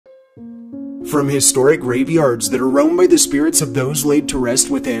From historic graveyards that are roamed by the spirits of those laid to rest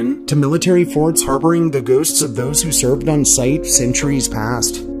within, to military forts harboring the ghosts of those who served on site centuries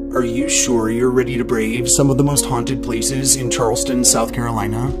past. Are you sure you're ready to brave some of the most haunted places in Charleston, South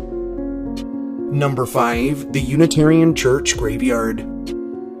Carolina? Number 5. The Unitarian Church Graveyard.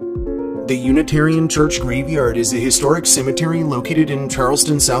 The Unitarian Church Graveyard is a historic cemetery located in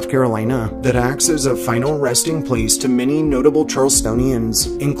Charleston, South Carolina, that acts as a final resting place to many notable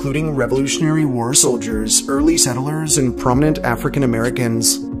Charlestonians, including Revolutionary War soldiers, early settlers, and prominent African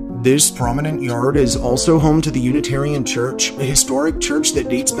Americans. This prominent yard is also home to the Unitarian Church, a historic church that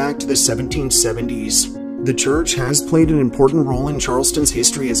dates back to the 1770s. The church has played an important role in Charleston's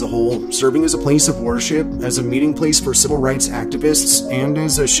history as a whole, serving as a place of worship, as a meeting place for civil rights activists, and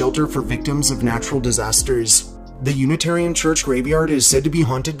as a shelter for victims of natural disasters. The Unitarian Church Graveyard is said to be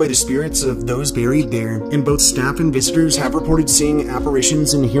haunted by the spirits of those buried there, and both staff and visitors have reported seeing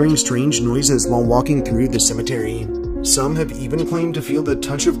apparitions and hearing strange noises while walking through the cemetery. Some have even claimed to feel the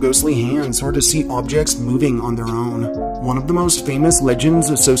touch of ghostly hands or to see objects moving on their own. One of the most famous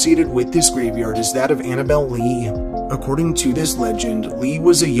legends associated with this graveyard is that of Annabelle Lee. According to this legend, Lee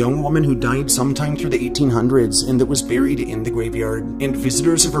was a young woman who died sometime through the 1800s and that was buried in the graveyard, and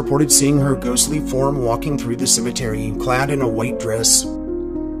visitors have reported seeing her ghostly form walking through the cemetery, clad in a white dress.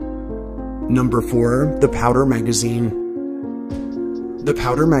 Number 4. The Powder Magazine. The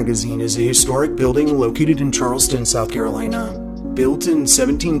Powder Magazine is a historic building located in Charleston, South Carolina. Built in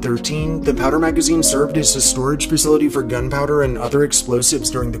 1713, the Powder Magazine served as a storage facility for gunpowder and other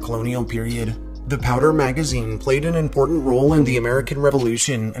explosives during the colonial period. The Powder Magazine played an important role in the American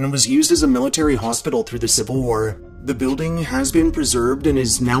Revolution and was used as a military hospital through the Civil War. The building has been preserved and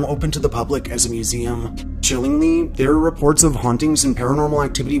is now open to the public as a museum. Chillingly, there are reports of hauntings and paranormal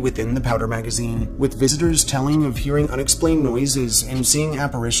activity within the Powder Magazine, with visitors telling of hearing unexplained noises and seeing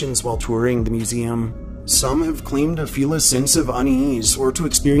apparitions while touring the museum. Some have claimed to feel a sense of unease or to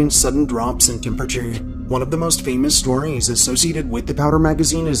experience sudden drops in temperature. One of the most famous stories associated with the Powder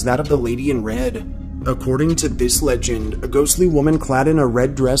Magazine is that of the Lady in Red. According to this legend, a ghostly woman clad in a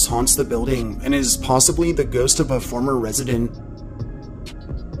red dress haunts the building and is possibly the ghost of a former resident.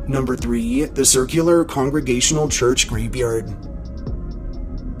 Number 3. The Circular Congregational Church Graveyard.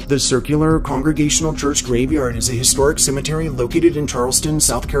 The Circular Congregational Church Graveyard is a historic cemetery located in Charleston,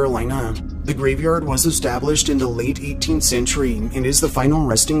 South Carolina. The graveyard was established in the late 18th century and is the final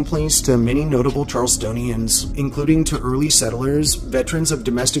resting place to many notable Charlestonians, including to early settlers, veterans of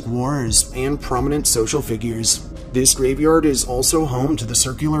domestic wars, and prominent social figures. This graveyard is also home to the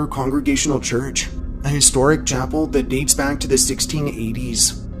Circular Congregational Church, a historic chapel that dates back to the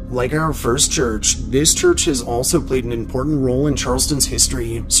 1680s. Like our first church, this church has also played an important role in Charleston's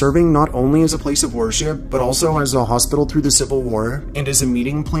history, serving not only as a place of worship, but also as a hospital through the Civil War, and as a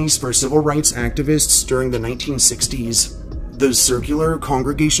meeting place for civil rights activists during the 1960s. The Circular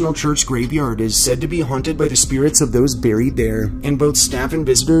Congregational Church Graveyard is said to be haunted by the spirits of those buried there, and both staff and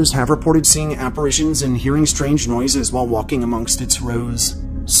visitors have reported seeing apparitions and hearing strange noises while walking amongst its rows.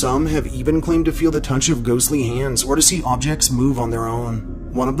 Some have even claimed to feel the touch of ghostly hands or to see objects move on their own.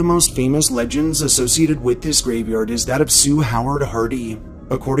 One of the most famous legends associated with this graveyard is that of Sue Howard Hardy.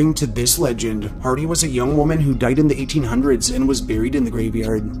 According to this legend, Hardy was a young woman who died in the 1800s and was buried in the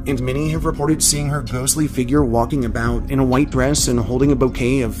graveyard, and many have reported seeing her ghostly figure walking about in a white dress and holding a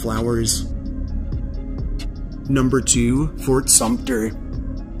bouquet of flowers. Number 2. Fort Sumter.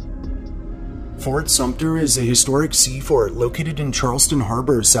 Fort Sumter is a historic sea fort located in Charleston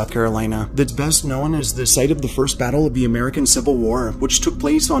Harbor, South Carolina, that's best known as the site of the first battle of the American Civil War, which took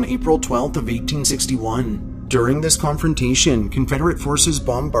place on April 12th of 1861. During this confrontation, Confederate forces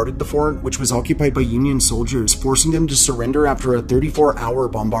bombarded the fort, which was occupied by Union soldiers, forcing them to surrender after a 34-hour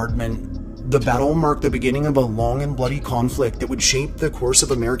bombardment. The battle marked the beginning of a long and bloody conflict that would shape the course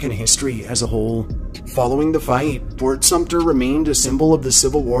of American history as a whole. Following the fight, Fort Sumter remained a symbol of the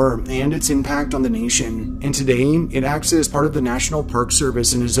Civil War and its impact on the nation, and today it acts as part of the National Park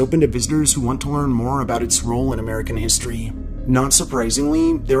Service and is open to visitors who want to learn more about its role in American history. Not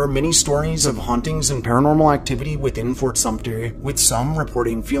surprisingly, there are many stories of hauntings and paranormal activity within Fort Sumter, with some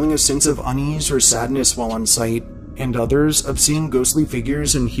reporting feeling a sense of unease or sadness while on site, and others of seeing ghostly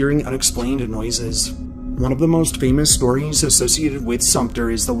figures and hearing unexplained noises. One of the most famous stories associated with Sumter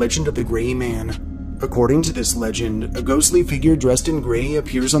is the legend of the Gray Man. According to this legend, a ghostly figure dressed in gray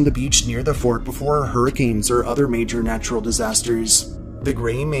appears on the beach near the fort before hurricanes or other major natural disasters. The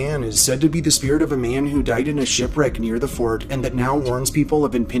Gray Man is said to be the spirit of a man who died in a shipwreck near the fort and that now warns people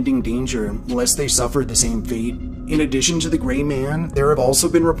of impending danger, lest they suffer the same fate. In addition to the Gray Man, there have also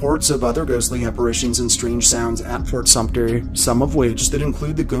been reports of other ghostly apparitions and strange sounds at Fort Sumter, some of which that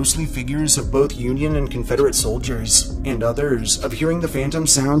include the ghostly figures of both Union and Confederate soldiers, and others of hearing the phantom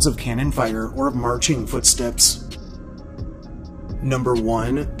sounds of cannon fire or of marching footsteps. Number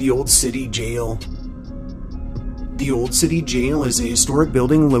 1. The Old City Jail. The Old City Jail is a historic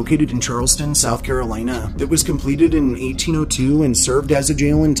building located in Charleston, South Carolina, that was completed in 1802 and served as a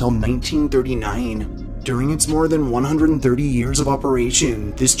jail until 1939. During its more than 130 years of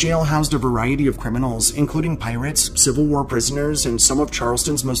operation, this jail housed a variety of criminals, including pirates, Civil War prisoners, and some of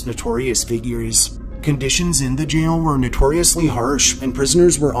Charleston's most notorious figures. Conditions in the jail were notoriously harsh, and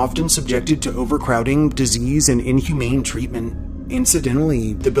prisoners were often subjected to overcrowding, disease, and inhumane treatment.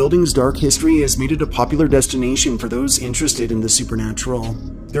 Incidentally, the building's dark history has made it a popular destination for those interested in the supernatural.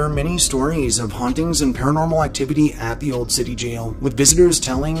 There are many stories of hauntings and paranormal activity at the Old City Jail, with visitors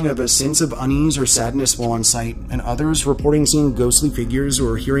telling of a sense of unease or sadness while on site, and others reporting seeing ghostly figures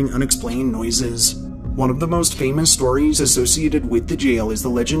or hearing unexplained noises. One of the most famous stories associated with the jail is the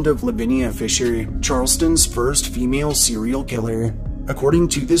legend of Lavinia Fisher, Charleston's first female serial killer. According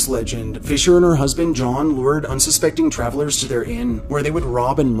to this legend, Fisher and her husband John lured unsuspecting travelers to their inn, where they would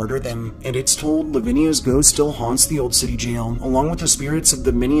rob and murder them, and it's told Lavinia's ghost still haunts the Old City Jail, along with the spirits of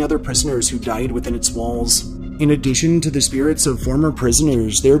the many other prisoners who died within its walls. In addition to the spirits of former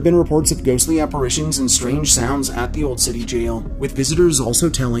prisoners, there have been reports of ghostly apparitions and strange sounds at the Old City Jail, with visitors also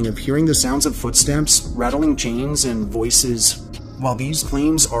telling of hearing the sounds of footsteps, rattling chains, and voices. While these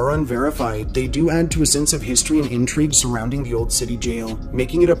claims are unverified, they do add to a sense of history and intrigue surrounding the Old City Jail,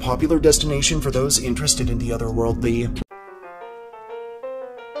 making it a popular destination for those interested in the otherworldly.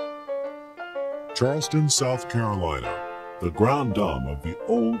 Charleston, South Carolina, the grand dame of the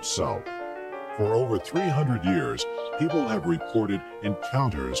Old South. For over 300 years, people have reported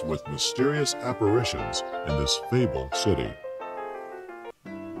encounters with mysterious apparitions in this fabled city.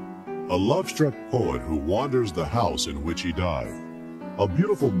 A love-struck poet who wanders the house in which he died. A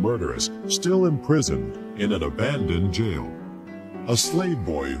beautiful murderess still imprisoned in an abandoned jail. A slave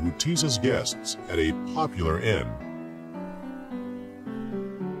boy who teases guests at a popular inn.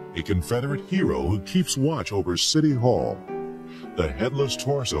 A Confederate hero who keeps watch over City Hall. The headless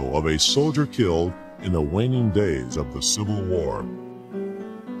torso of a soldier killed in the waning days of the Civil War.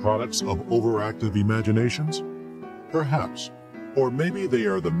 Products of overactive imaginations? Perhaps. Or maybe they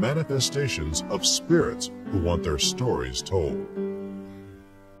are the manifestations of spirits who want their stories told.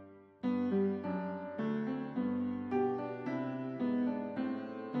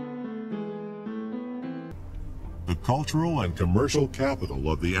 The cultural and commercial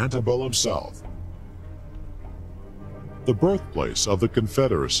capital of the antebellum South. The birthplace of the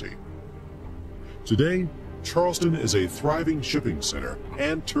Confederacy. Today, Charleston is a thriving shipping center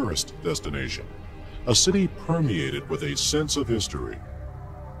and tourist destination, a city permeated with a sense of history.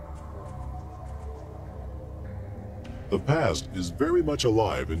 The past is very much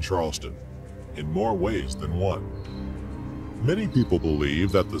alive in Charleston, in more ways than one. Many people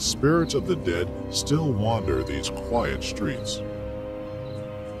believe that the spirits of the dead still wander these quiet streets.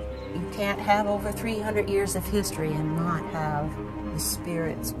 You can't have over 300 years of history and not have the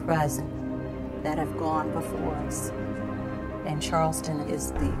spirits present that have gone before us. And Charleston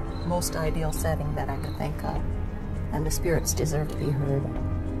is the most ideal setting that I could think of. And the spirits deserve to be heard.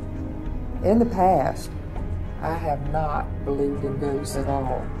 In the past, I have not believed in ghosts at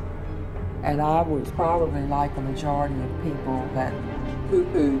all. And I was probably like the majority of people that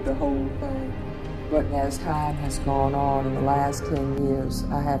poo-pooed the whole thing. But as time has gone on in the last 10 years,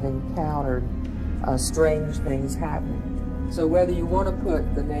 I have encountered strange things happening. So whether you want to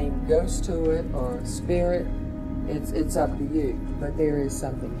put the name ghost to it or spirit, it's up to you. But there is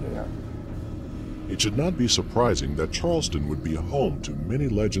something here. It should not be surprising that Charleston would be home to many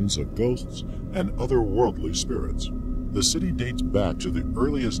legends of ghosts and otherworldly spirits. The city dates back to the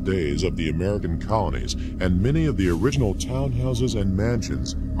earliest days of the American colonies, and many of the original townhouses and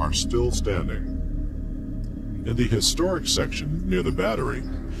mansions are still standing. In the historic section near the Battery,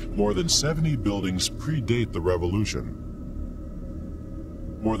 more than 70 buildings predate the Revolution.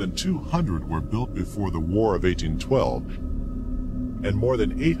 More than 200 were built before the War of 1812, and more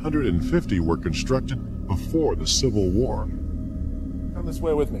than 850 were constructed before the Civil War. Come this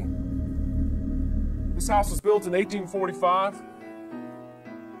way with me. This house was built in 1845,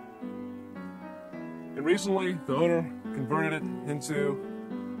 and recently the owner converted it into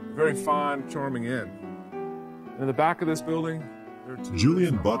a very fine, charming inn. In the back of this building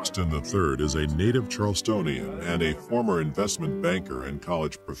Julian Buxton III is a native Charlestonian and a former investment banker and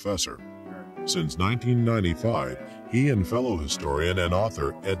college professor. Since 1995, he and fellow historian and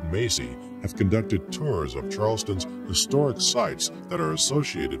author Ed Macy have conducted tours of Charleston's historic sites that are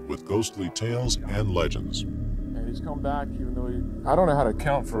associated with ghostly tales and legends. And he's come back even though I don't know how to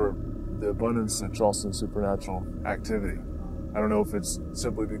account for the abundance of Charleston supernatural activity. I don't know if it's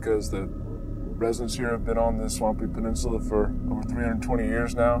simply because the residents here have been on the Swampy Peninsula for over 320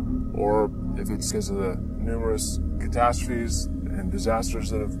 years now, or if it's because of the numerous catastrophes and disasters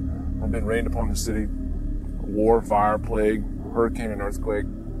that have been rained upon the city, war, fire, plague, hurricane, and earthquake.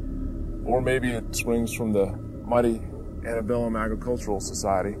 Or maybe it springs from the mighty antebellum agricultural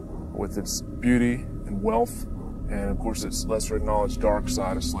society with its beauty and wealth, and of course its lesser acknowledged dark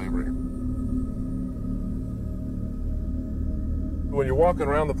side of slavery. When you're walking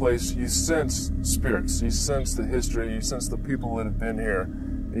around the place, you sense spirits, you sense the history, you sense the people that have been here,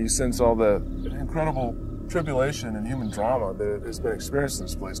 and you sense all the incredible tribulation and human drama that has been experienced in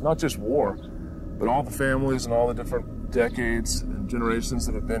this place. Not just war, but all the families and all the different decades and generations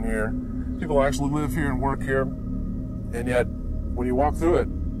that have been here. People actually live here and work here, and yet when you walk through it,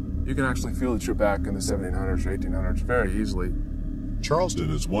 you can actually feel that you're back in the 1700s or 1800s very easily. Charleston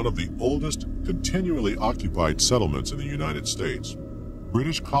is one of the oldest continually occupied settlements in the United States.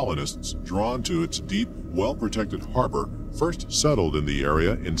 British colonists drawn to its deep, well-protected harbor first settled in the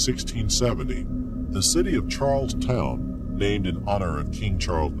area in 1670. The city of Charlestown, named in honor of King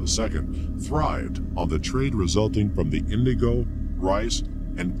Charles II, thrived on the trade resulting from the indigo, rice,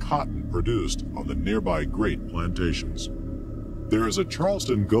 and cotton produced on the nearby great plantations. There is a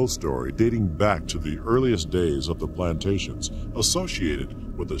Charleston ghost story dating back to the earliest days of the plantations,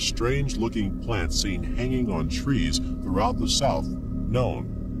 associated with a strange-looking plant seen hanging on trees throughout the South,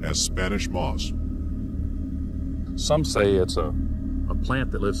 known as Spanish moss. Some say it's a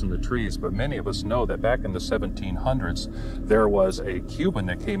plant that lives in the trees, but many of us know that back in the 1700s, there was a Cuban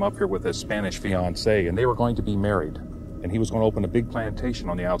that came up here with his Spanish fiancée, and they were going to be married. And he was going to open a big plantation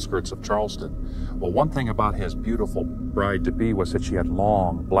on the outskirts of Charleston. Well, one thing about his beautiful bride-to-be was that she had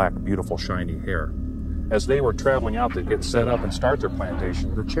long, black, beautiful, shiny hair. As they were traveling out to get set up and start their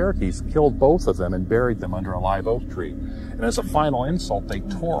plantation, the Cherokees killed both of them and buried them under a live oak tree. And as a final insult, they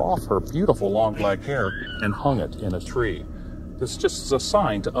tore off her beautiful, long, black hair and hung it in a tree. This just is a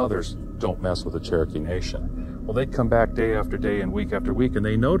sign to others, don't mess with the Cherokee Nation. Well, they'd come back day after day and week after week, and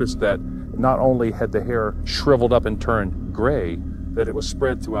they noticed that not only had the hair shriveled up and turned gray, that it was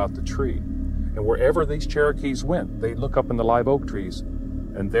spread throughout the tree. And wherever these Cherokees went, they'd look up in the live oak trees,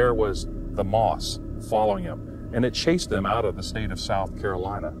 and there was the moss following them. And it chased them out of the state of South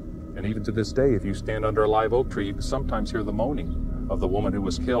Carolina. And even to this day, if you stand under a live oak tree, you can sometimes hear the moaning of the woman who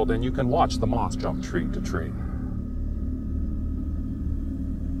was killed, and you can watch the moss jump tree to tree.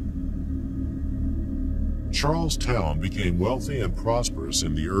 Charlestown became wealthy and prosperous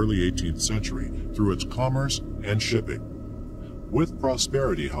in the early 18th century through its commerce and shipping. With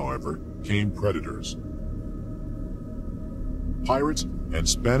prosperity, however, came predators. Pirates and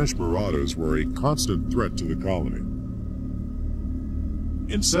Spanish marauders were a constant threat to the colony.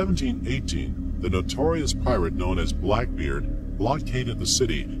 In 1718, the notorious pirate known as Blackbeard blockaded the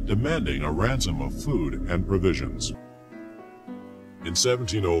city, demanding a ransom of food and provisions. In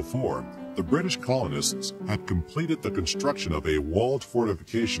 1704, the British colonists had completed the construction of a walled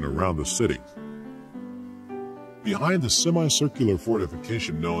fortification around the city. Behind the semicircular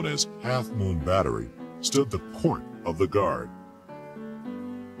fortification known as Half Moon Battery stood the Court of the Guard.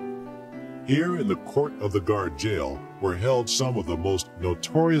 Here in the Court of the Guard jail were held some of the most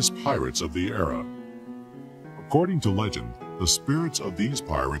notorious pirates of the era. According to legend, the spirits of these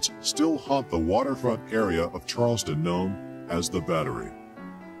pirates still haunt the waterfront area of Charleston known as the Battery.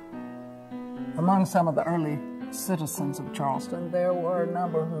 Among some of the early citizens of Charleston, there were a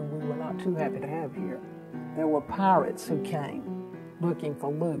number who we were not too happy to have here. There were pirates who came looking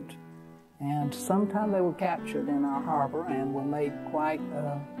for loot, and sometimes they were captured in our harbor and were made quite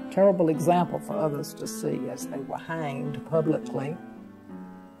a terrible example for others to see as they were hanged publicly.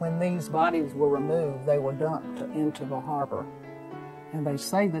 When these bodies were removed, they were dumped into the harbor. And they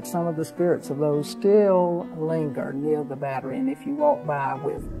say that some of the spirits of those still linger near the Battery, and if you walk by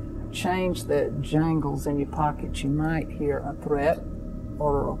with change that jangles in your pockets, you might hear a threat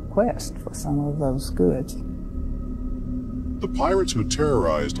or a request for some of those goods. The pirates who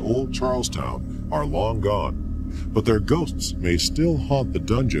terrorized old Charlestown are long gone, but their ghosts may still haunt the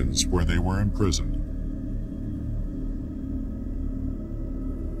dungeons where they were imprisoned.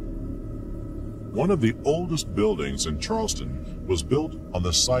 One of the oldest buildings in Charleston was built on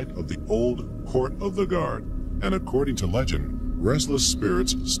the site of the old Court of the Guard, and according to legend, restless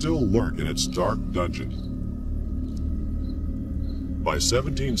spirits still lurk in its dark dungeon. By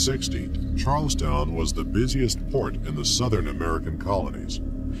 1760, Charlestown was the busiest port in the southern American colonies.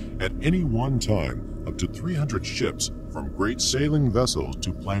 At any one time, up to 300 ships, from great sailing vessels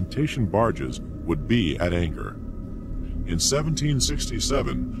to plantation barges, would be at anchor. In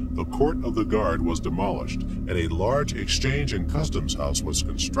 1767, the Court of the Guard was demolished, and a large exchange and customs house was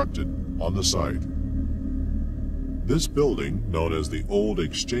constructed on the site. This building, known as the Old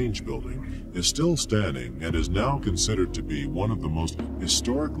Exchange Building, is still standing and is now considered to be one of the most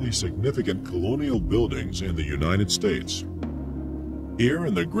historically significant colonial buildings in the United States. Here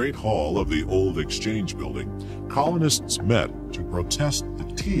in the Great Hall of the Old Exchange Building, colonists met to protest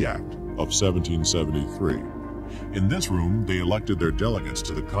the Tea Act of 1773. In this room, they elected their delegates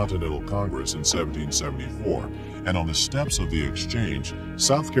to the Continental Congress in 1774, and on the steps of the Exchange,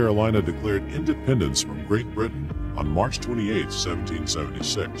 South Carolina declared independence from Great Britain on March 28,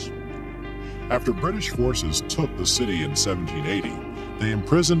 1776. After British forces took the city in 1780, they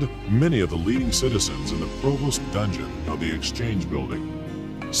imprisoned many of the leading citizens in the Provost Dungeon of the Exchange Building.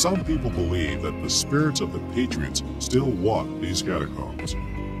 Some people believe that the spirits of the Patriots still walk these catacombs.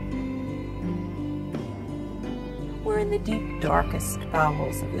 We're in the deep, darkest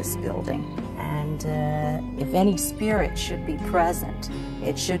bowels of this building, and if any spirit should be present,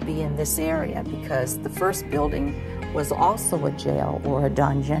 it should be in this area, because the first building was also a jail or a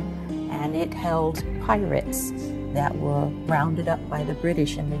dungeon, and it held pirates that were rounded up by the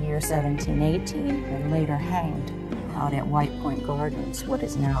British in the year 1718 and later hanged out at White Point Gardens, what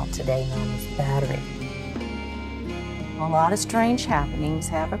is now today known as Battery. A lot of strange happenings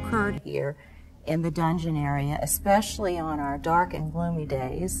have occurred here in the dungeon area, especially on our dark and gloomy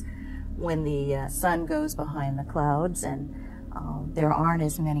days when the sun goes behind the clouds and there aren't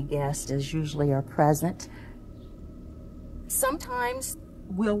as many guests as usually are present. Sometimes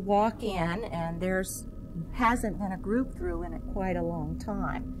we'll walk in and hasn't been a group through in quite a long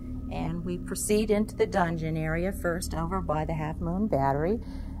time, and we proceed into the dungeon area first over by the Half Moon Battery,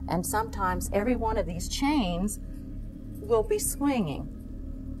 and sometimes every one of these chains will be swinging,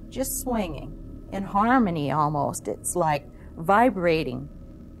 just swinging in harmony almost. It's like vibrating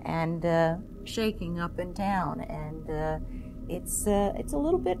and shaking up and down, and it's a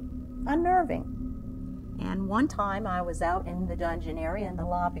little bit unnerving. And one time I was out in the dungeon area in the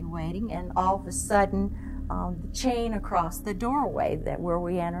lobby waiting, and all of a sudden the chain across the doorway where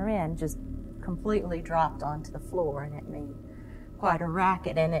we enter in just completely dropped onto the floor, and it made quite a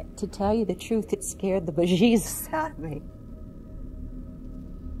racket, and to tell you the truth, it scared the bejesus out of me.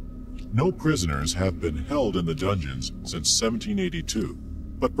 No prisoners have been held in the dungeons since 1782,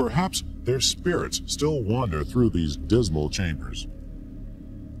 but perhaps their spirits still wander through these dismal chambers.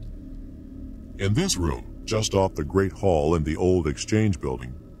 In this room, just off the Great Hall in the Old Exchange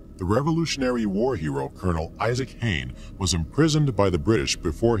Building, the Revolutionary War hero Colonel Isaac Hayne was imprisoned by the British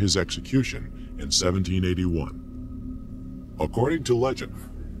before his execution in 1781. According to legend,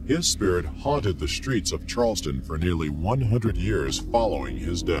 his spirit haunted the streets of Charleston for nearly 100 years following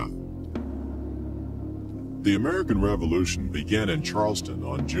his death. The American Revolution began in Charleston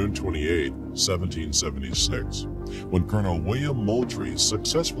on June 28, 1776, when Colonel William Moultrie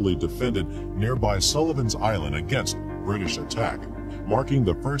successfully defended nearby Sullivan's Island against British attack, marking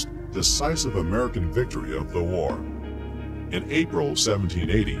the first decisive American victory of the war. In April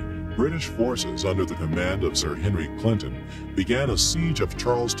 1780, British forces under the command of Sir Henry Clinton began a siege of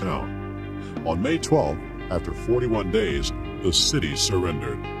Charlestown. On May 12, after 41 days, the city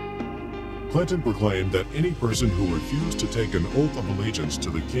surrendered. Clinton proclaimed that any person who refused to take an oath of allegiance to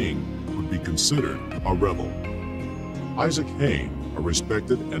the king would be considered a rebel. Isaac Hayne, a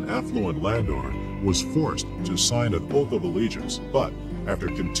respected and affluent landowner, was forced to sign an oath of allegiance, but after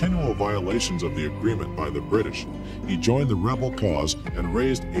continual violations of the agreement by the British, he joined the rebel cause and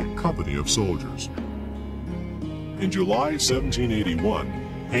raised a company of soldiers. In July 1781,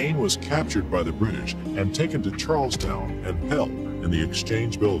 Hayne was captured by the British and taken to Charlestown and held in the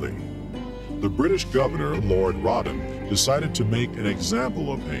Exchange Building. The British governor, Lord Rawdon, decided to make an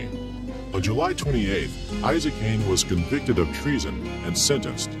example of Hayne. On July 28th, Isaac Hayne was convicted of treason and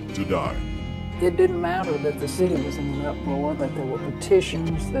sentenced to die. It didn't matter that the city was in an uproar, that there were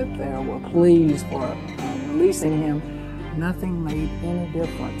petitions, that there were pleas for releasing him. Nothing made any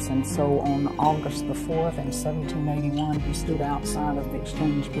difference. And so on August the 4th in 1781, he stood outside of the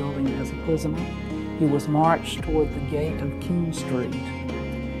Exchange Building as a prisoner. He was marched toward the gate of King Street.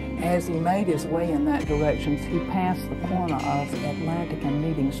 As he made his way in that direction, he passed the corner of Atlantic and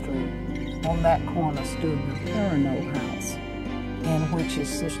Meeting Street. On that corner stood the Perrineau house, in which his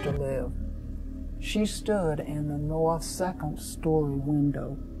sister lived. She stood in the north second-story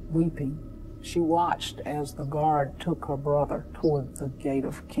window, weeping. She watched as the guard took her brother toward the gate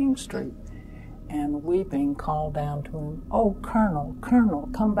of King Street, and weeping called down to him, "Oh, Colonel, Colonel,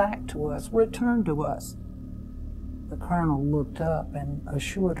 come back to us, return to us." The colonel looked up and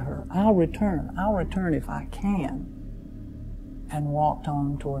assured her, I'll return if I can," and walked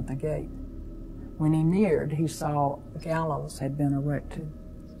on toward the gate. When he neared, he saw a gallows had been erected.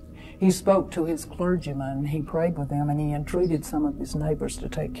 He spoke to his clergyman, he prayed with them, and he entreated some of his neighbors to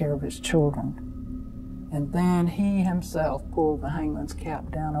take care of his children. And then he himself pulled the hangman's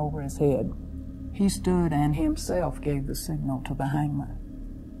cap down over his head. He stood and himself gave the signal to the hangman.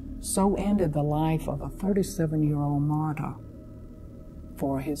 So ended the life of a 37-year-old martyr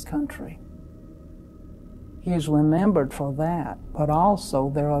for his country. He is remembered for that, but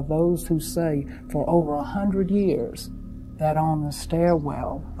also there are those who say for over 100 years that on the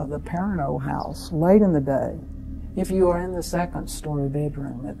stairwell of the Perrineau house, late in the day, if you are in the second-story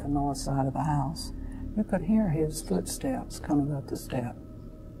bedroom at the north side of the house, you could hear his footsteps coming up the step.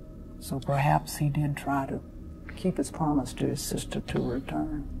 So perhaps he did try to keep his promise to his sister to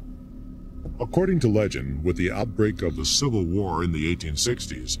return. According to legend, with the outbreak of the Civil War in the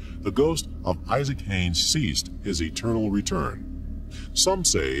 1860s, the ghost of Isaac Haynes ceased his eternal return. Some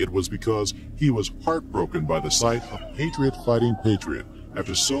say it was because he was heartbroken by the sight of patriot fighting patriot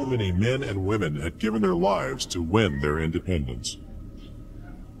after so many men and women had given their lives to win their independence.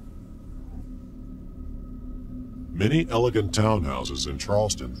 Many elegant townhouses in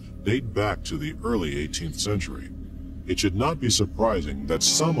Charleston date back to the early 18th century. It should not be surprising that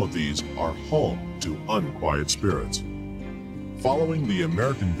some of these are home to unquiet spirits. Following the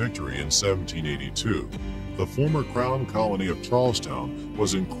American victory in 1782, the former Crown colony of Charlestown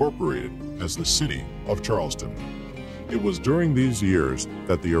was incorporated as the city of Charleston. It was during these years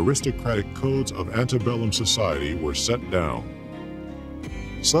that the aristocratic codes of antebellum society were set down.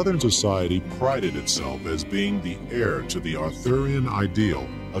 Southern society prided itself as being the heir to the Arthurian ideal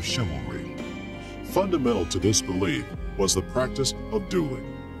of chivalry. Fundamental to this belief was the practice of dueling.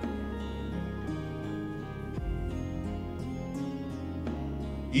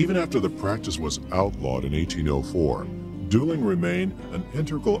 Even after the practice was outlawed in 1804, dueling remained an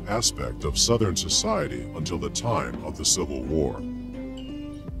integral aspect of Southern society until the time of the Civil War.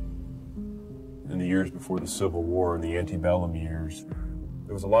 In the years before the Civil War, in the antebellum years,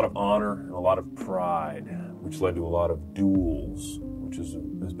 there was a lot of honor and a lot of pride, which led to a lot of duels, which has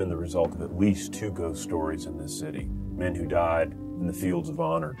been the result of at least 2 ghost stories in this city. Men who died in the fields of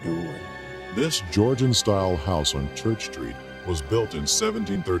honor dueling. This Georgian-style house on Church Street was built in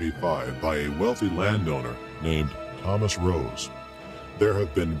 1735 by a wealthy landowner named Thomas Rose. There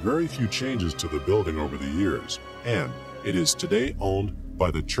have been very few changes to the building over the years, and it is today owned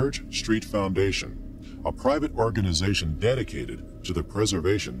by the Church Street Foundation, a private organization dedicated to the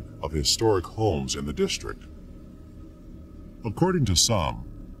preservation of historic homes in the district. According to some,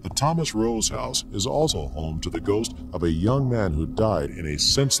 the Thomas Rose house is also home to the ghost of a young man who died in a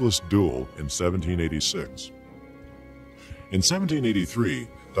senseless duel in 1786. In 1783,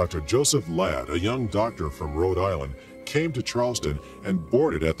 Dr. Joseph Ladd, a young doctor from Rhode Island, came to Charleston and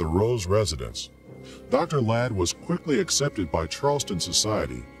boarded at the Rose residence. Dr. Ladd was quickly accepted by Charleston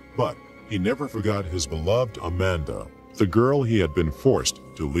society, but he never forgot his beloved Amanda, the girl he had been forced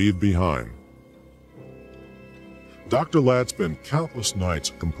to leave behind. Dr. Ladd spent countless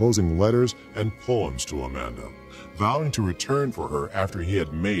nights composing letters and poems to Amanda, vowing to return for her after he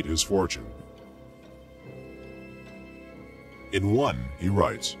had made his fortune. In one, he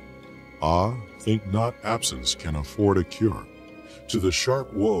writes, "Ah, think not absence can afford a cure to the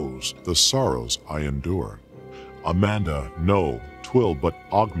sharp woes, the sorrows I endure. Amanda, know, 'twill but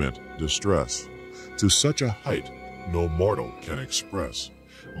augment distress. To such a height no mortal can express.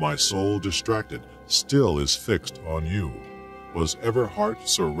 My soul distracted still is fixed on you. Was ever heart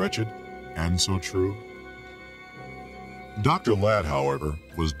so wretched and so true?" Dr. Ladd, however,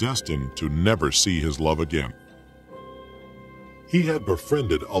 was destined to never see his love again. He had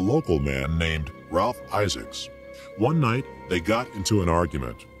befriended a local man named Ralph Isaacs. One night, they got into an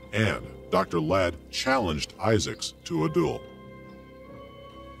argument, and Dr. Ladd challenged Isaacs to a duel.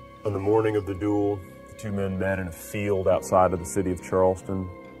 On the morning of the duel, the 2 men met in a field outside of the city of Charleston.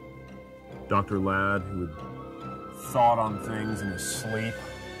 Dr. Ladd, who had thought on things in his sleep,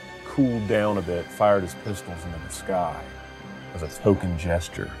 cooled down a bit, fired his pistols into the sky as a token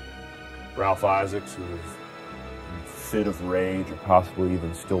gesture. Ralph Isaacs, who was in a fit of rage or possibly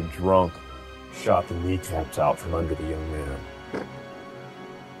even still drunk, shot the kneecaps out from under the young man.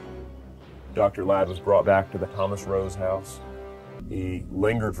 Dr. Ladd was brought back to the Thomas Rose house. He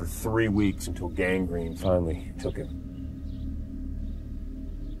lingered for 3 weeks until gangrene finally took him.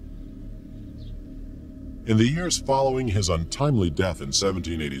 In the years following his untimely death in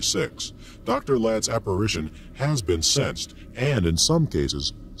 1786, Dr. Ladd's apparition has been sensed and, in some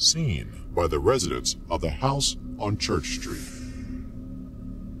cases, seen by the residents of the house on Church Street.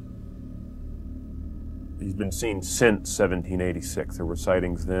 He's been seen since 1786. There were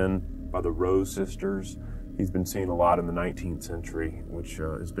sightings then by the Rose sisters. He's been seen a lot in the 19th century, which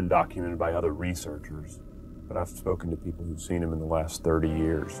has been documented by other researchers. But I've spoken to people who've seen him in the last 30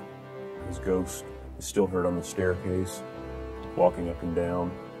 years. His ghost is still heard on the staircase, walking up and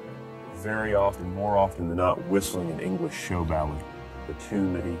down, very often, more often than not, whistling an English show ballad, the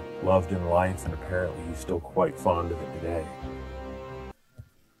tune that he loved in life, and apparently he's still quite fond of it today.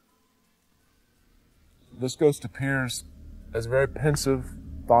 This ghost appears as a very pensive,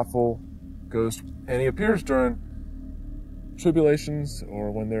 thoughtful ghost, and he appears during tribulations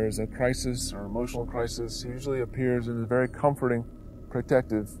or when there is a crisis or emotional crisis. He usually appears in a very comforting,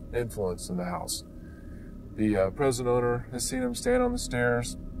 protective influence in the house. The present owner has seen him stand on the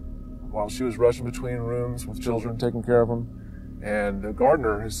stairs while she was rushing between rooms with children, taking care of them, and the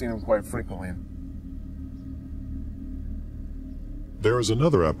gardener has seen him quite frequently. There is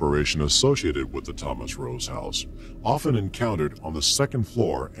another apparition associated with the Thomas Rose house, often encountered on the second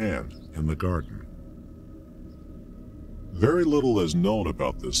floor and in the garden. Very little is known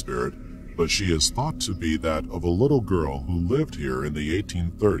about this spirit, but she is thought to be that of a little girl who lived here in the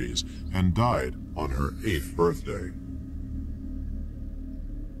 1830s and died on her 8th birthday.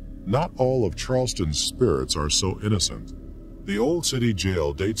 Not all of Charleston's spirits are so innocent. The old city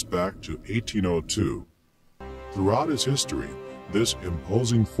jail dates back to 1802. Throughout its history, this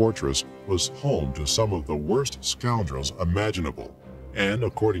imposing fortress was home to some of the worst scoundrels imaginable, and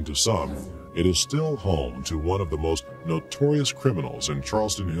according to some, it is still home to one of the most notorious criminals in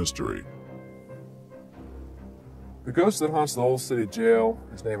Charleston history. The ghost that haunts the old city jail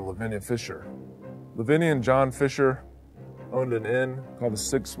is named Lavinia Fisher. Lavinia and John Fisher owned an inn called the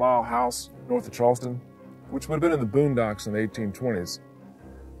 6 Mile House north of Charleston, which would have been in the boondocks in the 1820s.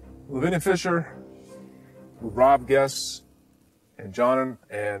 Lavinia Fisher would rob guests, and John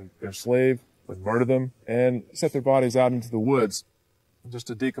and their slave would murder them and set their bodies out into the woods just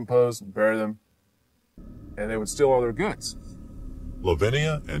to decompose and bury them, and they would steal all their goods.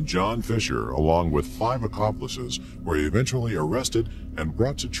 Lavinia and John Fisher, along with 5 accomplices, were eventually arrested and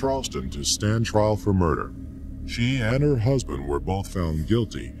brought to Charleston to stand trial for murder. She and her husband were both found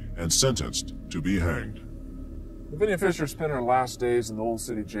guilty and sentenced to be hanged. Lavinia Fisher spent her last days in the old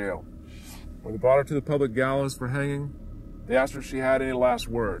city jail. When they brought her to the public gallows for hanging, they asked her if she had any last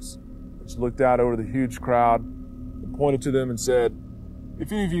words. She looked out over the huge crowd and pointed to them and said,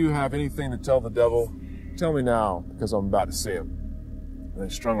 "If any of you have anything to tell the devil, tell me now, because I'm about to see him." And they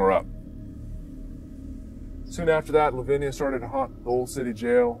strung her up. Soon after that, Lavinia started to haunt the old city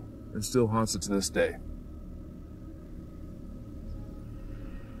jail and still haunts it to this day.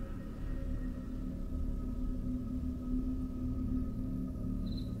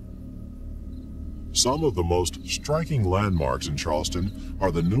 Some of the most striking landmarks in Charleston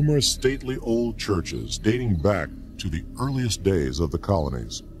are the numerous stately old churches dating back to the earliest days of the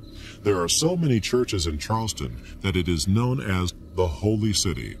colonies. There are so many churches in Charleston that it is known as the Holy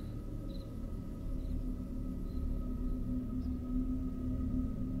City.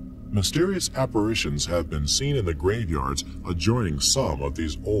 Mysterious apparitions have been seen in the graveyards adjoining some of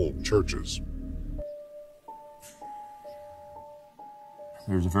these old churches.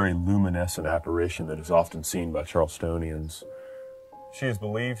 There's a very luminescent apparition that is often seen by Charlestonians. She is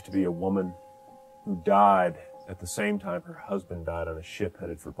believed to be a woman who died at the same time her husband died on a ship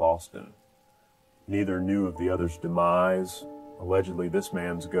headed for Boston. Neither knew of the other's demise. Allegedly, this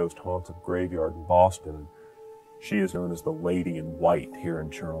man's ghost haunts a graveyard in Boston. She is known as the Lady in White here in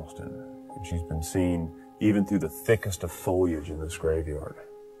Charleston, and she's been seen even through the thickest of foliage in this graveyard.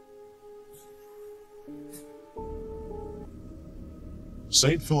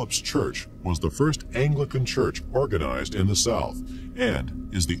 St. Philip's Church was the first Anglican church organized in the South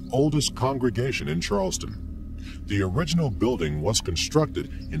and is the oldest congregation in Charleston. The original building was constructed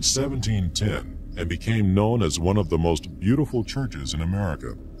in 1710 and became known as one of the most beautiful churches in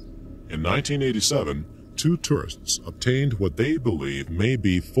America. In 1987, 2 tourists obtained what they believe may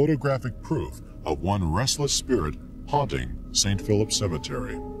be photographic proof of one restless spirit haunting St. Philip's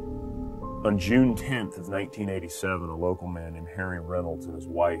Cemetery. On June 10th of 1987, a local man named Harry Reynolds and his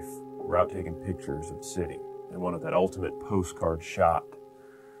wife were out taking pictures of the city. They wanted that ultimate postcard shot.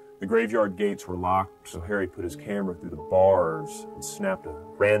 The graveyard gates were locked, so Harry put his camera through the bars and snapped a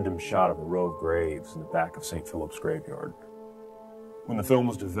random shot of a row of graves in the back of St. Philip's graveyard. When the film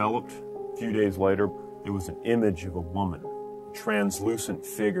was developed, a few days later, it was an image of a woman, a translucent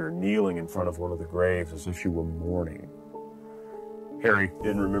figure kneeling in front of one of the graves as if she were mourning. Harry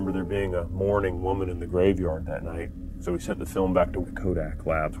didn't remember there being a mourning woman in the graveyard that night, so he sent the film back to the Kodak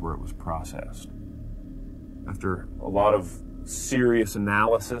labs where it was processed. After a lot of serious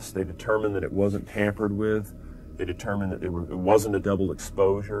analysis, they determined that it wasn't tampered with. They determined that it wasn't a double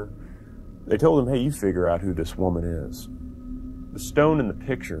exposure. They told him, hey, you figure out who this woman is. The stone in the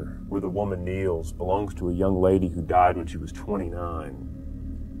picture where the woman kneels belongs to a young lady who died when she was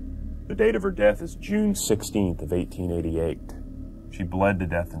 29. The date of her death is June 16th of 1888. She bled to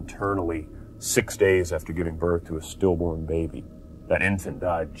death internally 6 days after giving birth to a stillborn baby. That infant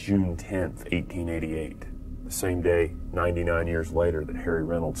died June 10th, 1888, the same day, 99 years later, that Harry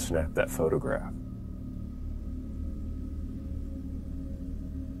Reynolds snapped that photograph.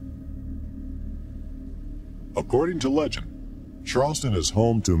 According to legend, Charleston is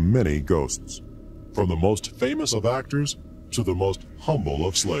home to many ghosts, from the most famous of actors to the most humble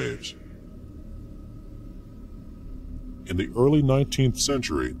of slaves. In the early 19th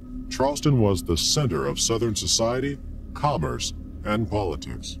century, Charleston was the center of Southern society, commerce, and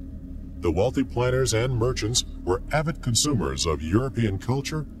politics. The wealthy planters and merchants were avid consumers of European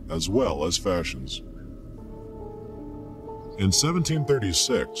culture as well as fashions. In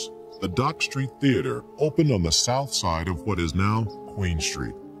 1736, the Dock Street Theater opened on the south side of what is now Queen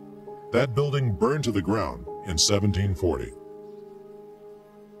Street. That building burned to the ground in 1740.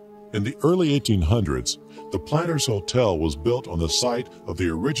 In the early 1800s, the Planters Hotel was built on the site of the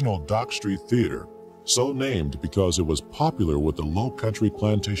original Dock Street Theater, so named because it was popular with the low country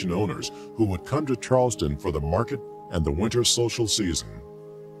plantation owners who would come to Charleston for the market and the winter social season.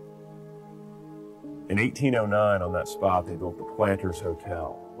 In 1809, on that spot, they built the Planters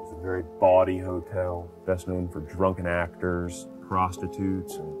Hotel. It was a very bawdy hotel, best known for drunken actors,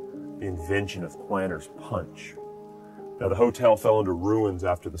 prostitutes, and the invention of Planters Punch. Now, the hotel fell into ruins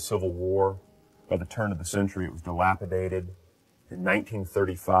after the Civil War. By the turn of the century, it was dilapidated. In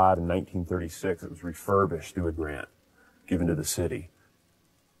 1935 and 1936, it was refurbished through a grant given to the city.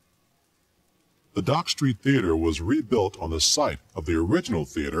 The Dock Street Theater was rebuilt on the site of the original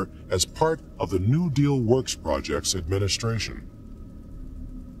theater as part of the New Deal Works Project's administration.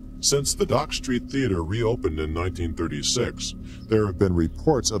 Since the Dock Street Theater reopened in 1936, there have been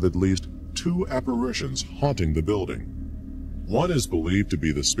reports of at least 2 apparitions haunting the building. One is believed to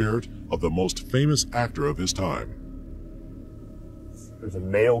be the spirit of the most famous actor of his time. There's a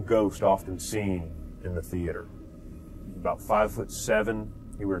male ghost often seen in the theater. He's about 5'7".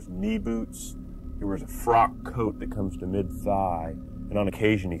 He wears knee boots. He wears a frock coat that comes to mid-thigh, and on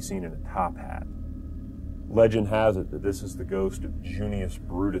occasion he's seen in a top hat. Legend has it that this is the ghost of Junius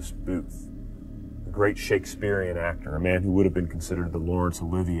Brutus Booth, a great Shakespearean actor, a man who would have been considered the Laurence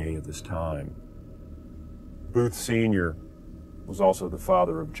Olivier of his time. Booth Sr. was also the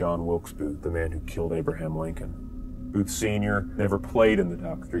father of John Wilkes Booth, the man who killed Abraham Lincoln. Booth Sr. never played in the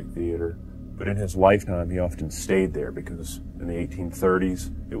Dock Street Theater, but in his lifetime he often stayed there because in the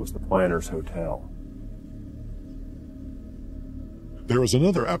 1830s it was the Planters Hotel. There is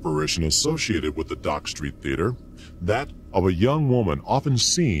another apparition associated with the Dock Street Theater, that of a young woman often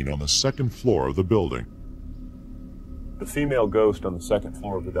seen on the second floor of the building. The female ghost on the second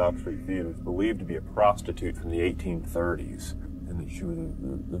floor of the Dock Street Theater is believed to be a prostitute from the 1830s, and that she was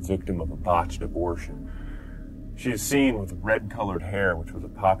the victim of a botched abortion. She is seen with red-colored hair, which was a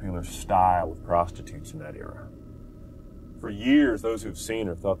popular style with prostitutes in that era. For years, those who've seen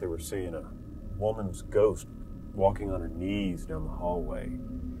her thought they were seeing a woman's ghost walking on her knees down the hallway,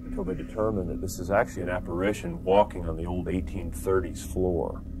 until they determined that this is actually an apparition walking on the old 1830s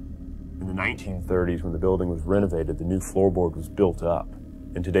floor. In the 1930s, when the building was renovated, the new floorboard was built up,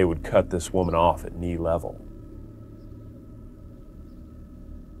 and today would cut this woman off at knee level.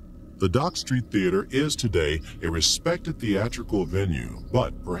 The Dock Street Theater is today a respected theatrical venue,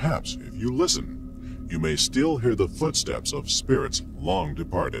 but perhaps if you listen, you may still hear the footsteps of spirits long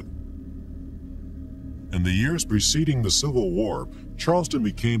departed. In the years preceding the Civil War, Charleston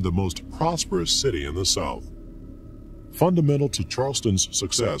became the most prosperous city in the South. Fundamental to Charleston's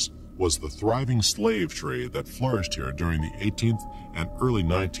success was the thriving slave trade that flourished here during the 18th and early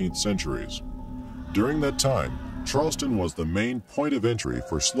 19th centuries. During that time, Charleston was the main point of entry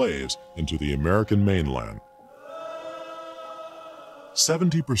for slaves into the American mainland.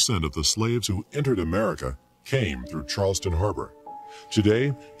 70% of the slaves who entered America came through Charleston Harbor.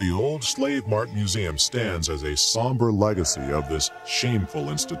 Today, the old Slave Mart Museum stands as a somber legacy of this shameful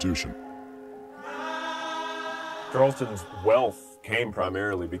institution. Charleston's wealth came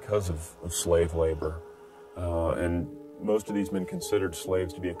primarily because of slave labor. And most of these men considered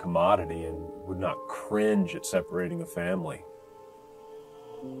slaves to be a commodity and would not cringe at separating a family.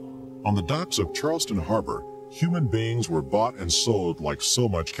 On the docks of Charleston Harbor, human beings were bought and sold like so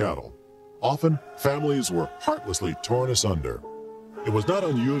much cattle. Often, families were heartlessly torn asunder. It was not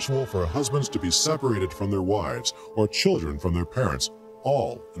unusual for husbands to be separated from their wives or children from their parents,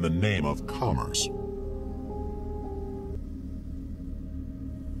 all in the name of commerce.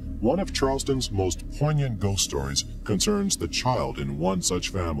 One of Charleston's most poignant ghost stories concerns the child in one such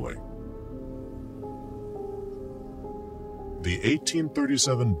family. The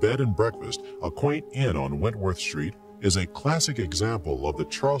 1837 bed and breakfast, a quaint inn on Wentworth Street, is a classic example of the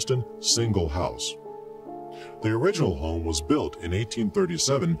Charleston single house. The original home was built in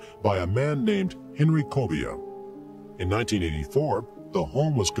 1837 by a man named Henry Cobia. In 1984, the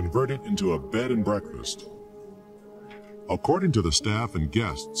home was converted into a bed and breakfast. According to the staff and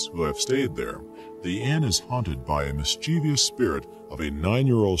guests who have stayed there, the inn is haunted by a mischievous spirit of a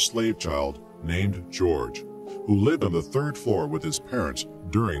 9-year-old slave child named George, who lived on the 3rd floor with his parents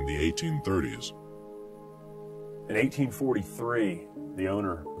during the 1830s. In 1843, the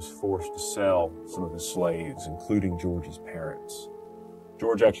owner was forced to sell some of his slaves, including George's parents.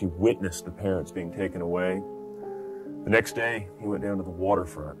 George actually witnessed the parents being taken away. The next day, he went down to the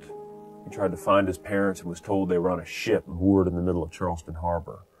waterfront. He tried to find his parents and was told they were on a ship moored in the middle of Charleston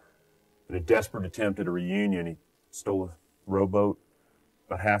Harbor. In a desperate attempt at a reunion, he stole a rowboat.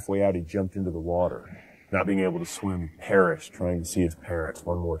 About halfway out, he jumped into the water. Not being able to swim, he perished trying to see his parents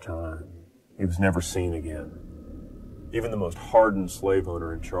one more time. He was never seen again. Even the most hardened slave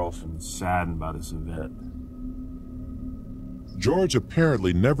owner in Charleston was saddened by this event. George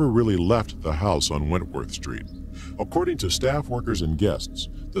apparently never really left the house on Wentworth Street. According to staff workers and guests,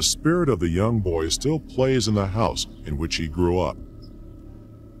 the spirit of the young boy still plays in the house in which he grew up.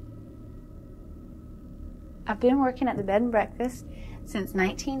 I've been working at the bed and breakfast since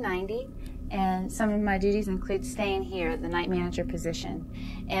 1990, and some of my duties include staying here at the night manager position.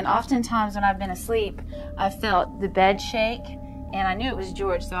 And oftentimes when I've been asleep, I felt the bed shake, and I knew it was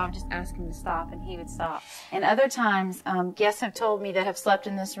George, so I would just ask him to stop, and he would stop. And other times, guests have told me that have slept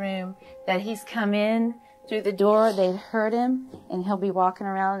in this room that he's come in through the door, they've heard him, and he'll be walking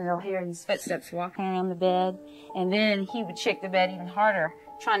around, and they'll hear his footsteps walking around the bed, and then he would shake the bed even harder,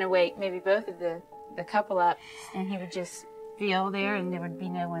 trying to wake maybe both of the couple up, and he would just feel there, and there would be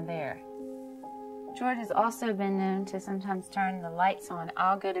no one there. George has also been known to sometimes turn the lights on.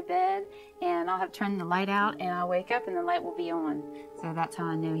 I'll go to bed, and I'll have turned the light out, and I'll wake up, and the light will be on. So that's how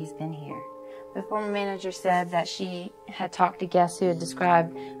I know he's been here. The former manager said that she had talked to guests who had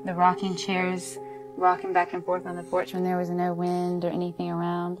described the rocking chairs rocking back and forth on the porch when there was no wind or anything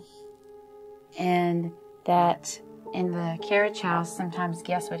around. And that in the carriage house, sometimes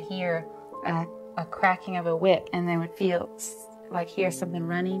guests would hear a cracking of a whip, and they would feel like hear something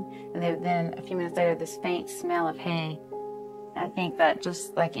running, and then a few minutes later this faint smell of hay. I think that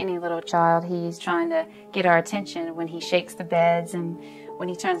just like any little child, he's trying to get our attention when he shakes the beds and when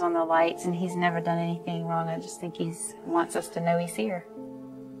he turns on the lights, and he's never done anything wrong. I just think he wants us to know he's here.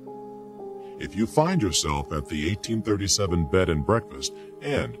 If you find yourself at the 1837 bed and breakfast,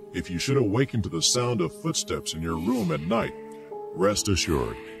 and if you should awaken to the sound of footsteps in your room at night, rest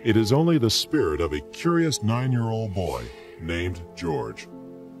assured, it is only the spirit of a curious 9-year-old boy named George.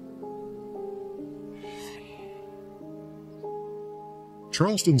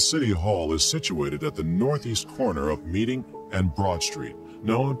 Charleston City Hall is situated at the northeast corner of Meeting and Broad Street,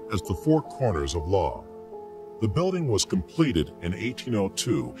 known as the Four Corners of Law. The building was completed in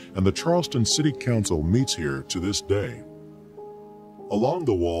 1802, and the Charleston City Council meets here to this day. Along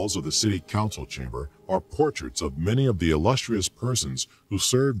the walls of the City Council chamber are portraits of many of the illustrious persons who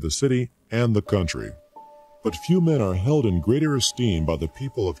served the city and the country. But few men are held in greater esteem by the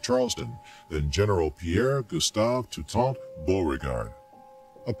people of Charleston than General Pierre Gustave Toutant Beauregard.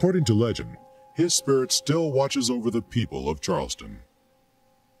 According to legend, his spirit still watches over the people of Charleston.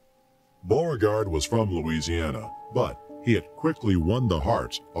 Beauregard was from Louisiana, but he had quickly won the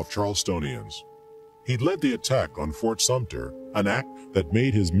hearts of Charlestonians. He'd led the attack on Fort Sumter, an act that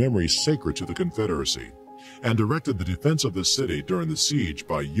made his memory sacred to the Confederacy, and directed the defense of the city during the siege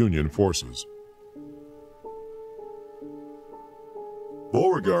by Union forces.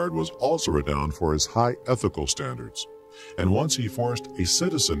 Beauregard was also renowned for his high ethical standards, and once he forced a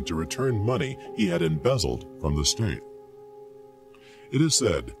citizen to return money he had embezzled from the state. It is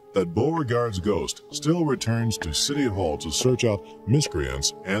said that Beauregard's ghost still returns to City Hall to search out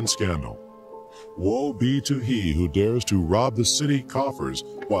miscreants and scandal. Woe be to he who dares to rob the city coffers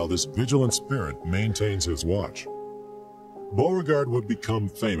while this vigilant spirit maintains his watch. Beauregard would become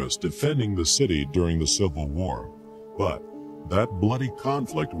famous defending the city during the Civil War, But that bloody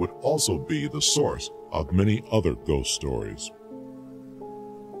conflict would also be the source of many other ghost stories.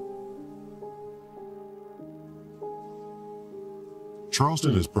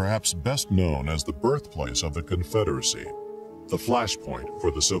 Charleston is perhaps best known as the birthplace of the Confederacy, the flashpoint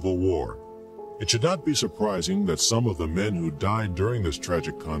for the Civil War. It should not be surprising that some of the men who died during this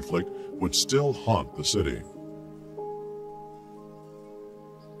tragic conflict would still haunt the city.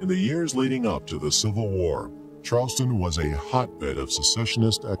 In the years leading up to the Civil War, Charleston was a hotbed of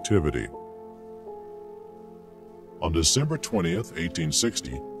secessionist activity. On December 20th,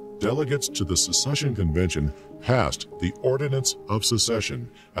 1860, delegates to the Secession Convention passed the Ordinance of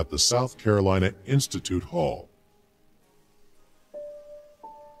Secession at the South Carolina Institute Hall.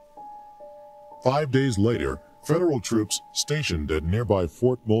 5 days later, federal troops stationed at nearby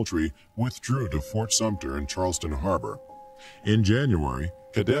Fort Moultrie withdrew to Fort Sumter in Charleston Harbor. In January,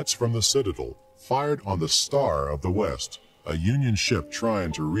 cadets from the Citadel fired on the Star of the West, a Union ship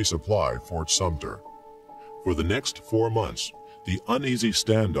trying to resupply Fort Sumter. For the next 4 months, the uneasy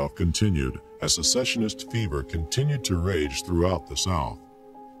standoff continued as secessionist fever continued to rage throughout the South.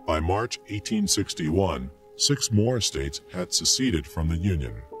 By March 1861, 6 more states had seceded from the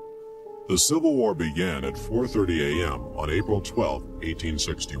Union. The Civil War began at 4:30 a.m. on April 12,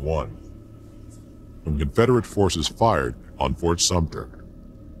 1861, when Confederate forces fired on Fort Sumter.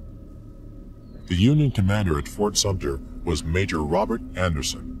 The Union commander at Fort Sumter was Major Robert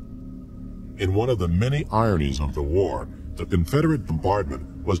Anderson. In one of the many ironies of the war, the Confederate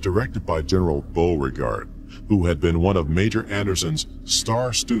bombardment was directed by General Beauregard, who had been one of Major Anderson's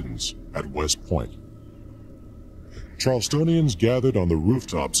star students at West Point. Charlestonians gathered on the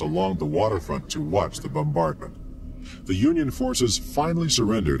rooftops along the waterfront to watch the bombardment. The Union forces finally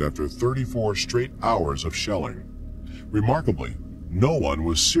surrendered after 34 straight hours of shelling. Remarkably, no one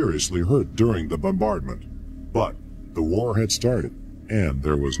was seriously hurt during the bombardment. But the war had started, and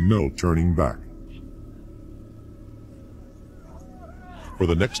there was no turning back. For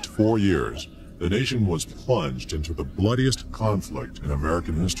the next 4 years, the nation was plunged into the bloodiest conflict in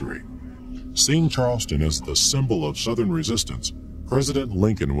American history. Seeing Charleston as the symbol of Southern resistance, President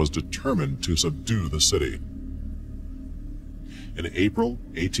Lincoln was determined to subdue the city. In April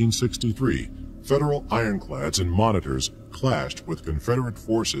 1863, Federal ironclads and monitors clashed with Confederate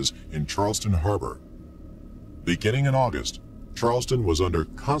forces in Charleston Harbor. Beginning in August, Charleston was under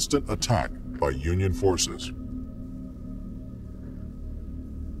constant attack by Union forces.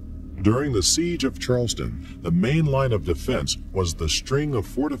 During the siege of Charleston, the main line of defense was the string of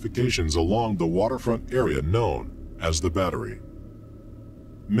fortifications along the waterfront area known as the Battery.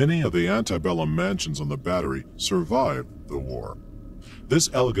 Many of the antebellum mansions on the Battery survived the war. This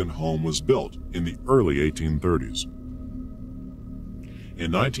elegant home was built in the early 1830s.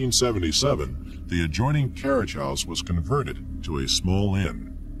 In 1977, the adjoining carriage house was converted to a small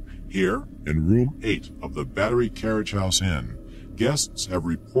inn. Here, in room 8 of the Battery Carriage House Inn, guests have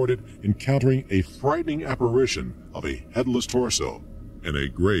reported encountering a frightening apparition of a headless torso in a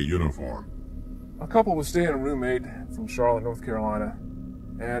gray uniform. A couple was staying in room 8 from Charlotte, North Carolina,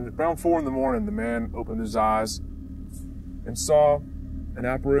 and around 4 in the morning, the man opened his eyes and saw an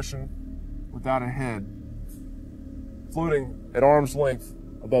apparition without a head floating at arm's length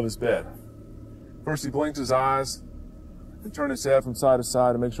above his bed. First, he blinked his eyes and turned his head from side to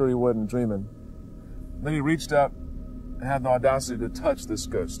side to make sure he wasn't dreaming. Then he reached up and had the audacity to touch this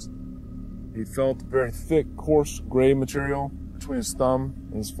ghost. He felt very thick, coarse, gray material between his thumb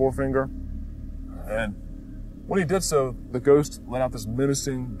and his forefinger. And when he did so, the ghost let out this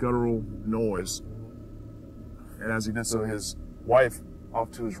menacing, guttural noise. And as he did so, his wife, off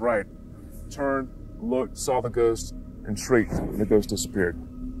to his right, turned, looked, saw the ghost, and shrieked, and the ghost disappeared.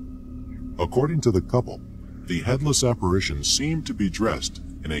 According to the couple, the headless apparition seemed to be dressed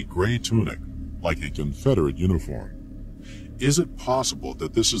in a gray tunic, like a Confederate uniform. Is it possible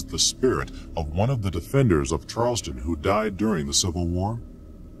that this is the spirit of one of the defenders of Charleston who died during the Civil War?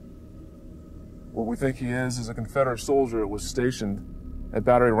 What we think he is a Confederate soldier that was stationed at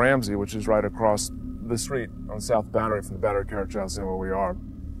Battery Ramsey, which is right across the street on South Battery from the Battery Carriage House Inn where we are.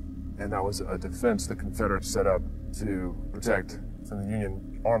 And that was a defense the Confederates set up to protect from the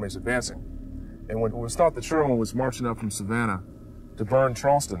Union armies advancing. And when it was thought that Sherman was marching up from Savannah to burn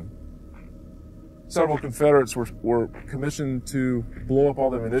Charleston, several Confederates were commissioned to blow up all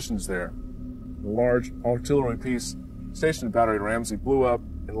the munitions there. A large artillery piece stationed at Battery Ramsey blew up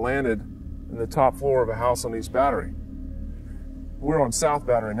and landed in the top floor of a house on East Battery. We're on South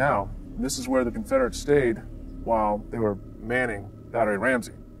Battery now, and this is where the Confederates stayed while they were manning Battery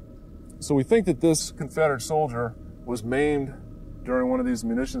Ramsey. So we think that this Confederate soldier was maimed during one of these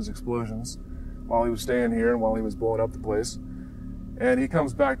munitions explosions, while he was staying here and while he was blowing up the place. And he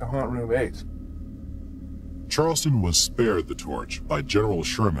comes back to haunt room 8. Charleston was spared the torch by General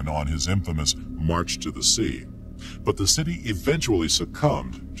Sherman on his infamous March to the Sea, but the city eventually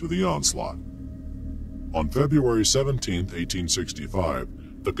succumbed to the onslaught. On February 17,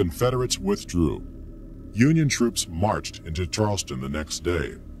 1865, the Confederates withdrew. Union troops marched into Charleston the next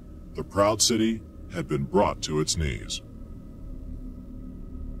day. The proud city had been brought to its knees.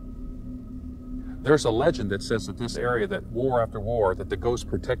 There's a legend that says that this area, that war after war, that the ghosts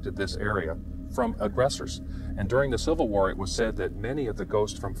protected this area from aggressors. And during the Civil War, it was said that many of the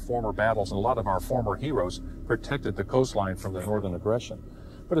ghosts from former battles and a lot of our former heroes protected the coastline from the Northern aggression.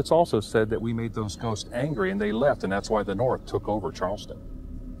 But it's also said that we made those ghosts angry and they left, and that's why the North took over Charleston.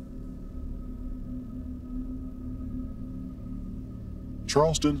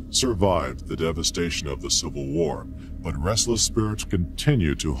 Charleston survived the devastation of the Civil War, but restless spirits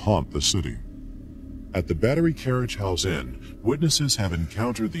continue to haunt the city. At the Battery Carriage House Inn, witnesses have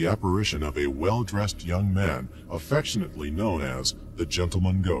encountered the apparition of a well-dressed young man affectionately known as the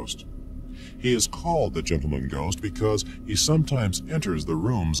Gentleman Ghost. He is called the Gentleman Ghost because he sometimes enters the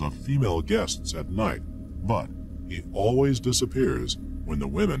rooms of female guests at night, but he always disappears when the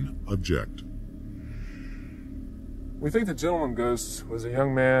women object. We think the Gentleman Ghost was a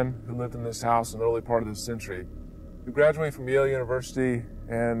young man who lived in this house in the early part of this century, who graduated from Yale University,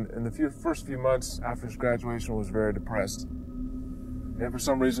 and in the first few months after his graduation was very depressed, and for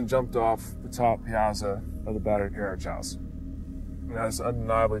some reason jumped off the top piazza of the Battery Carriage House. And that's an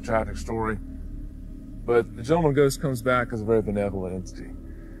undeniably tragic story, but the Gentleman Ghost comes back as a very benevolent entity.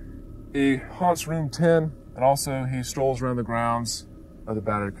 He haunts room 10, and also he strolls around the grounds of the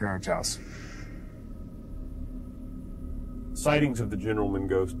Battery Carriage House. Sightings of the Gentleman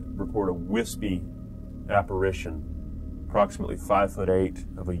Ghost report a wispy apparition, approximately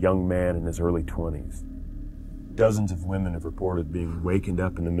 5'8", of a young man in his early 20s. Dozens of women have reported being wakened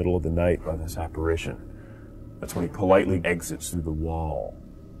up in the middle of the night by this apparition. That's when he politely exits through the wall.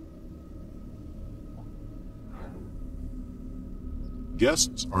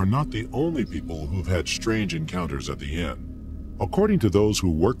 Guests are not the only people who've had strange encounters at the inn. According to those who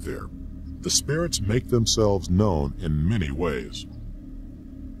work there, the spirits make themselves known in many ways.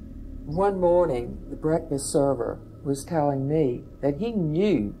 One morning, the breakfast server was telling me that he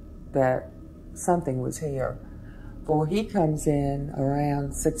knew that something was here, for he comes in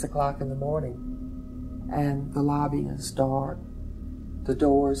around 6 o'clock in the morning, and the lobby is dark, the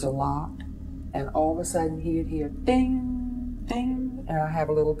doors are locked, and all of a sudden he'd hear ding, ding, and I have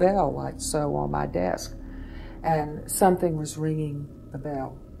a little bell like so on my desk, and something was ringing the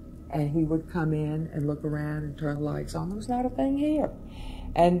bell. And he would come in and look around and turn the lights on. There was not a thing here.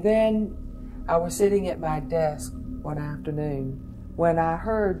 And then I was sitting at my desk one afternoon when I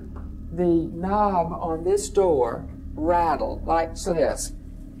heard the knob on this door rattle like this.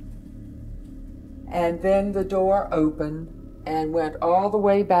 And then the door opened and went all the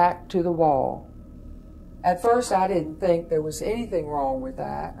way back to the wall. At first I didn't think there was anything wrong with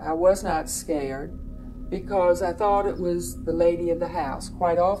that. I was not scared, because I thought it was the lady of the house.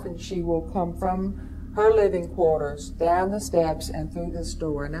 Quite often she will come from her living quarters down the steps and through this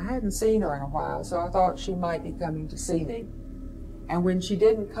door, and I hadn't seen her in a while, so I thought she might be coming to see me. And when she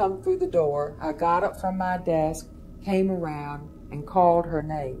didn't come through the door, I got up from my desk, came around, and called her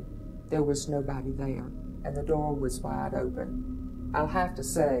name. There was nobody there, and the door was wide open. I'll have to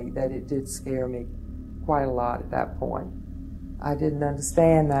say that it did scare me quite a lot at that point. I didn't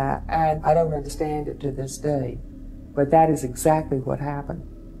understand that, and I don't understand it to this day. But that is exactly what happened.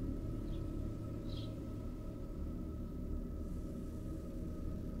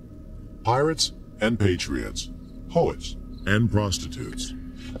 Pirates and patriots, poets and prostitutes.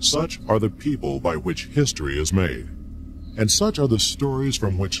 Such are the people by which history is made, and such are the stories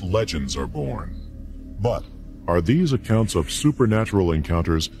from which legends are born. But are these accounts of supernatural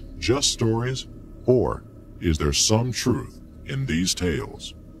encounters just stories, or is there some truth in these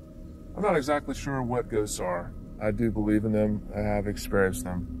tales? I'm not exactly sure what ghosts are. I do believe in them. I have experienced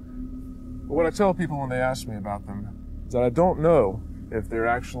them. But what I tell people when they ask me about them is that I don't know if they're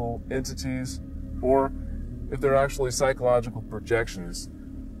actual entities or if they're actually psychological projections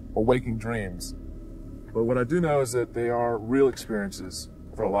or waking dreams. But what I do know is that they are real experiences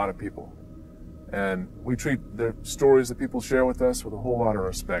for a lot of people. And we treat the stories that people share with us with a whole lot of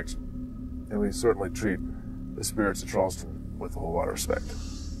respect. And we certainly treat the spirits of Charleston with a whole lot of respect.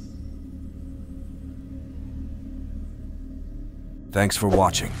 Thanks for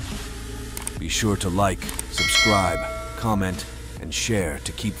watching. Be sure to like, subscribe, comment, and share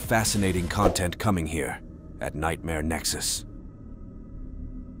to keep fascinating content coming here at Nightmare Nexus.